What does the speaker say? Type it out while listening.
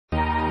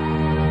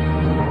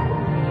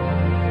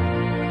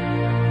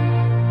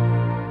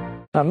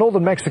Now,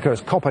 northern Mexico's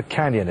Copper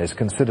Canyon is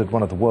considered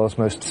one of the world's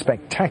most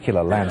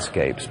spectacular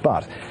landscapes,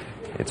 but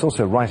it's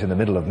also right in the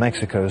middle of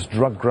Mexico's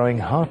drug-growing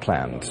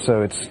heartland,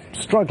 so it's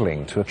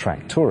struggling to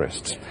attract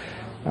tourists.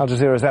 Al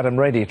Jazeera's Adam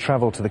Rady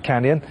travelled to the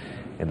canyon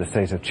in the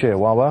state of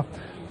Chihuahua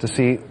to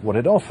see what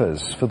it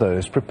offers for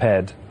those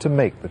prepared to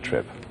make the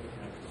trip.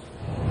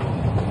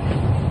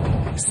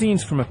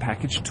 Scenes from a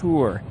package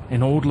tour,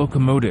 an old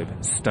locomotive,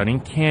 stunning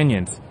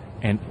canyons,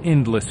 and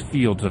endless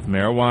fields of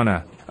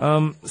marijuana.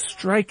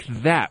 Strike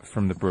that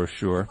from the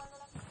brochure.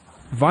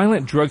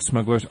 Violent drug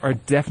smugglers are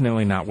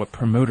definitely not what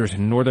promoters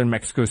in northern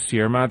Mexico's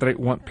Sierra Madre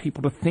want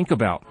people to think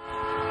about.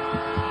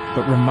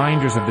 But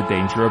reminders of the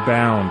danger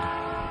abound.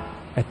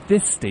 At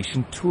this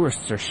station,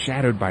 tourists are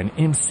shadowed by an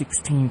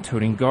M16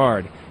 toting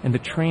guard, and the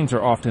trains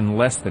are often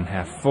less than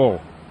half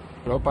full.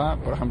 My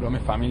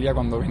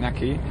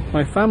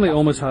family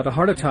almost had a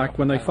heart attack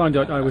when they found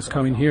out I was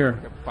coming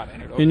here.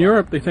 In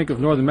Europe, they think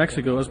of northern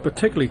Mexico as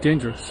particularly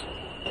dangerous.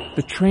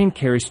 The train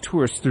carries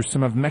tourists through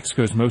some of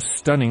Mexico's most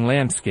stunning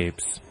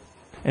landscapes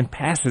and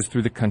passes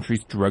through the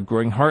country's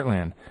drug-growing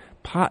heartland.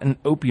 Pot and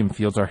opium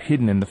fields are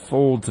hidden in the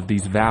folds of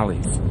these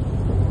valleys.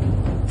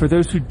 For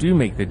those who do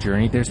make the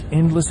journey, there's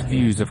endless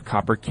views of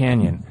Copper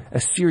Canyon,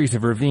 a series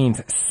of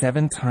ravines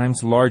 7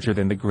 times larger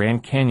than the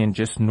Grand Canyon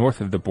just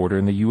north of the border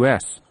in the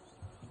U.S.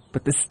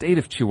 But the state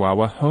of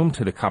Chihuahua, home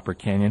to the Copper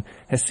Canyon,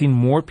 has seen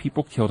more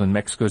people killed in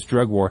Mexico's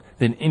drug war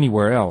than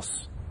anywhere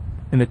else.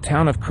 In the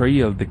town of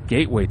Creel, the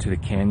gateway to the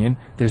canyon,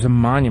 there's a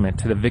monument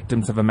to the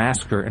victims of a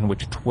massacre in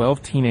which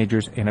 12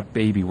 teenagers and a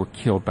baby were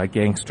killed by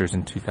gangsters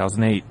in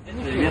 2008.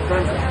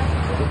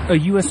 A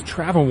U.S.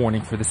 travel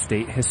warning for the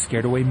state has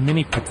scared away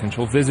many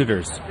potential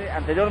visitors. There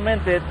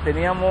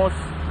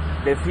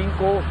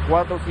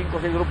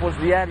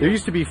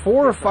used to be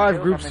 4 or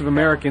 5 groups of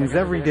Americans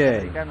every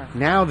day.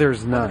 Now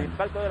there's none.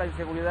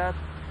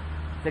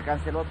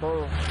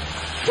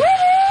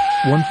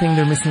 One thing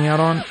they're missing out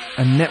on,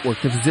 a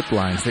network of zip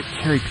lines that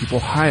carry people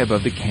high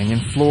above the canyon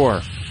floor.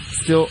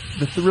 Still,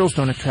 the thrills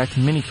don't attract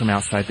many from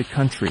outside the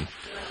country.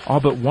 All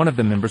but one of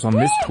the members on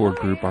this tour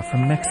group are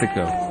from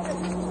Mexico.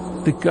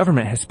 The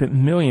government has spent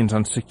millions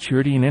on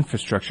security and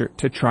infrastructure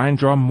to try and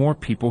draw more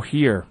people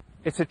here.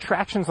 It's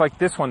attractions like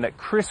this one that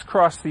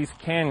crisscross these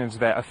canyons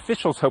that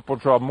officials hope will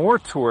draw more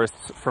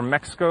tourists from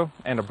Mexico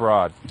and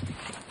abroad.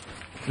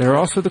 There are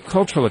also the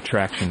cultural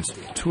attractions.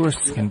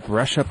 Tourists can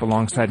brush up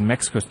alongside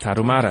Mexico's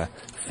Tarahumara,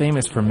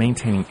 famous for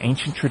maintaining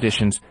ancient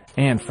traditions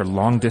and for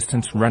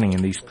long-distance running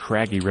in these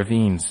craggy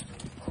ravines.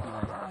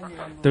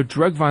 Though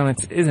drug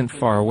violence isn't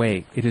far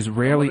away, it is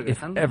rarely,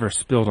 if ever,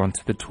 spilled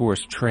onto the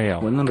tourist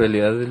trail. The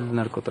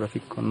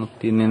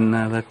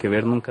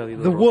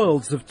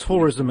worlds of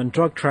tourism and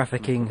drug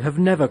trafficking have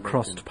never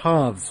crossed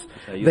paths.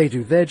 They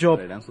do their job,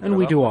 and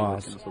we do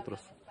ours.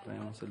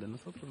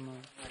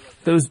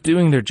 Those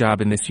doing their job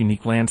in this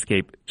unique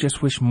landscape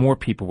just wish more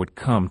people would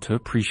come to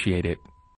appreciate it.